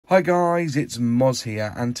Hi guys, it's Moz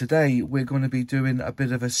here, and today we're going to be doing a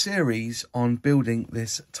bit of a series on building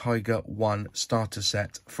this Tiger 1 starter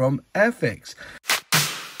set from Airfix.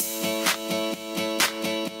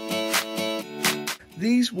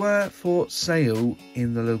 These were for sale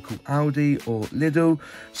in the local Aldi or Lidl,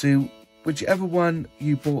 so whichever one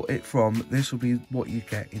you bought it from, this will be what you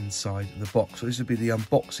get inside the box. So this will be the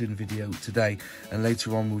unboxing video today, and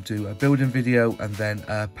later on we'll do a building video and then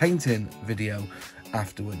a painting video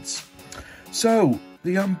afterwards. So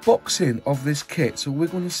the unboxing of this kit, so we're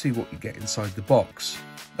going to see what you get inside the box.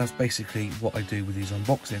 That's basically what I do with these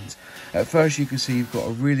unboxings. At first you can see you've got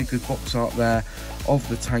a really good box art there of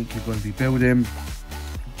the tank you're going to be building.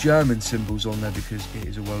 German symbols on there because it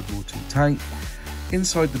is a World War II tank.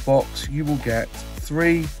 Inside the box you will get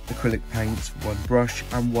 3 acrylic paints, 1 brush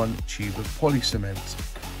and 1 tube of poly cement.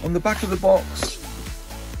 On the back of the box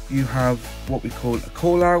you have what we call a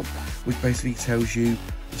call out, which basically tells you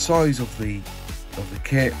the size of the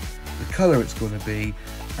kit, the colour it's going to be,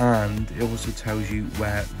 and it also tells you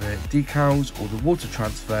where the decals or the water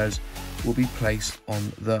transfers will be placed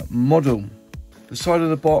on the model. The side of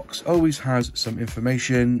the box always has some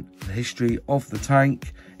information, the history of the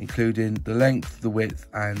tank, including the length, the width,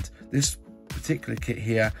 and this particular kit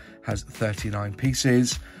here has 39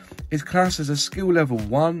 pieces. It's classed as a skill level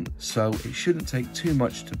 1, so it shouldn't take too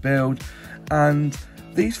much to build, and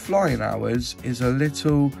these flying hours is a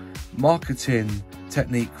little marketing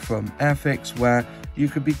technique from Airfix where you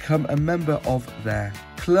could become a member of their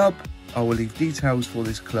club. I will leave details for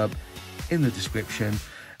this club in the description,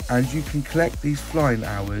 and you can collect these flying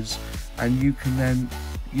hours and you can then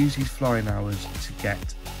use these flying hours to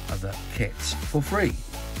get other kits for free,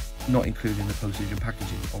 not including the postage and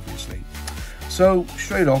packaging obviously. So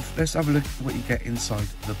straight off, let's have a look at what you get inside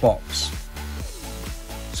the box.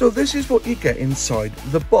 So this is what you get inside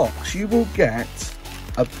the box. You will get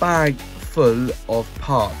a bag full of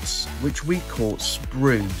parts, which we call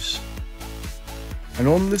sprues. And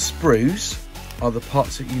on the sprues are the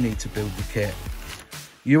parts that you need to build the kit.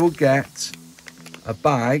 You will get a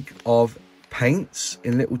bag of paints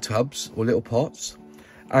in little tubs or little pots,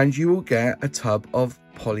 and you will get a tub of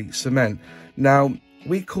poly cement. Now,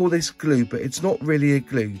 we call this glue, but it's not really a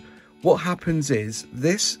glue. What happens is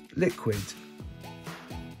this liquid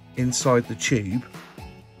inside the tube,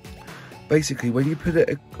 basically when you put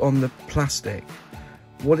it on the plastic,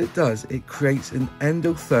 what it does, it creates an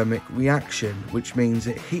endothermic reaction, which means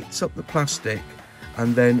it heats up the plastic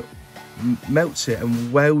and then melts it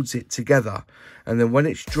and welds it together, and then when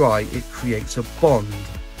it's dry it creates a bond.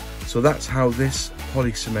 So that's how this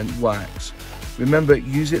poly cement works. Remember,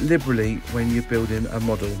 use it liberally when you're building a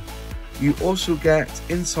model. You also get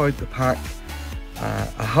inside the pack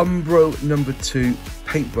a Umbro number 2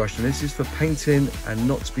 paintbrush, and this is for painting and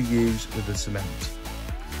not to be used with the cement.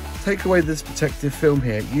 Take away this protective film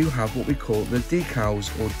here, you have what we call the decals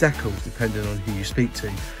or decals, depending on who you speak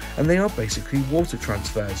to, and they are basically water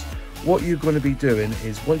transfers. What you're going to be doing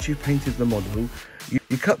is, once you've painted the model,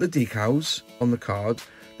 you cut the decals on the card,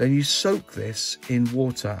 then you soak this in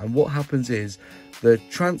water, and what happens is the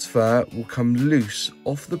transfer will come loose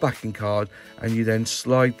off the backing card and you then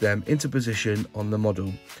slide them into position on the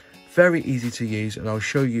model. Very easy to use, and I'll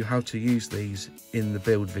show you how to use these in the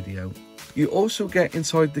build video. You also get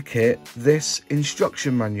inside the kit this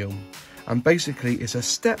instruction manual, and basically it's a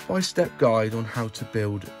step-by-step guide on how to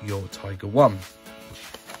build your Tiger 1.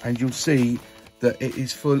 And you'll see that it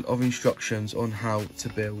is full of instructions on how to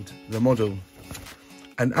build the model.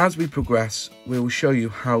 And as we progress, we will show you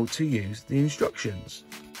how to use the instructions.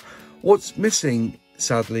 What's missing,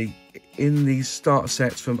 sadly, in these starter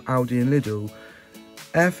sets from Aldi and Lidl,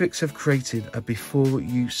 Airfix have created a before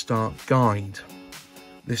you start guide.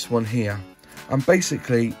 This one here. And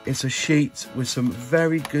basically, it's a sheet with some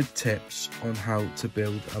very good tips on how to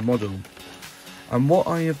build a model. And what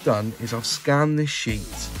I have done is I've scanned this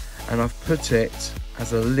sheet and I've put it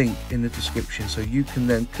as a link in the description, so you can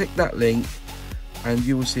then click that link and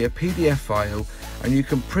you will see a PDF file, and you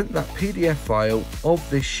can print that PDF file of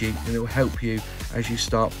this sheet and it will help you as you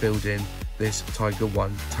start building this Tiger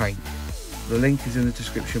 1 tank. The link is in the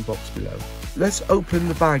description box below. Let's open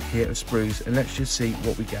the bag here of sprues and let's just see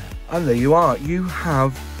what we get. And there you are, you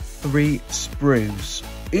have 3 sprues.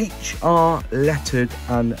 Each are lettered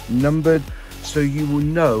and numbered, so you will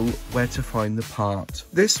know where to find the part.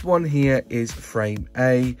 This one here is frame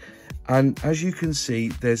A, and as you can see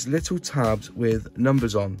there's little tabs with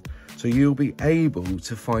numbers on, so you'll be able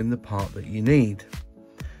to find the part that you need.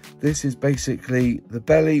 This is basically the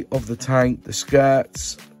belly of the tank, the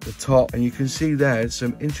skirts, the top, and you can see there's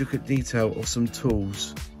some intricate detail of some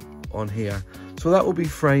tools on here. So that will be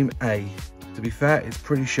frame A. To be fair, it's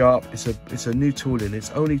pretty sharp. It's a new tooling.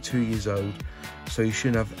 It's only 2 years old, so you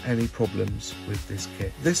shouldn't have any problems with this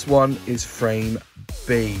kit. This one is frame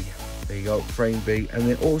B. There you go, frame B, and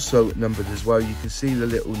they're also numbered as well. You can see the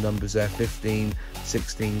little numbers there, 15,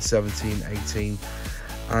 16, 17, 18,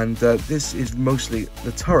 and this is mostly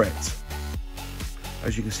the turret.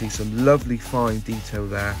 As you can see, some lovely fine detail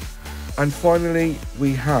there. And finally,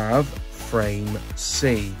 we have frame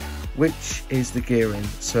C, which is the gearing.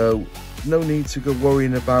 So no need to go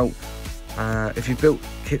worrying about if you've built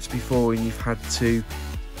kits before and you've had to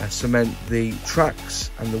cement the tracks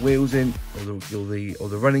and the wheels in, or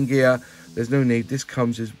the running gear. There's no need. This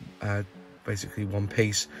comes as basically one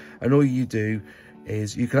piece, and all you do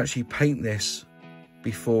is you can actually paint this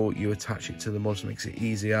before you attach it to the mod, so it makes it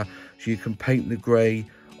easier. So you can paint the grey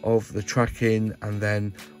of the tracking, and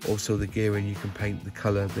then also the gearing you can paint the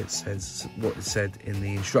colour that says what is said in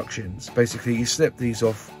the instructions. Basically, you snip these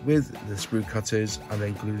off with the sprue cutters and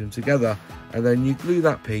then glue them together, and then you glue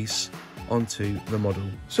that piece onto the model.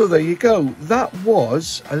 So there you go. That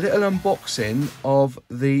was a little unboxing of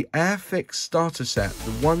the Airfix starter set,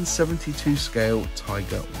 the 1/72 scale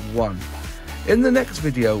Tiger 1. In the next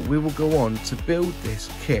video, we will go on to build this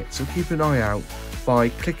kit, so keep an eye out by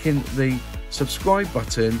clicking the subscribe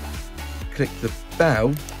button, click the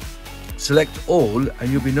bell, select all, and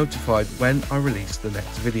you'll be notified when I release the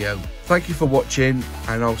next video. Thank you for watching,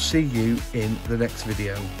 and I'll see you in the next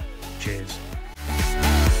video. Cheers.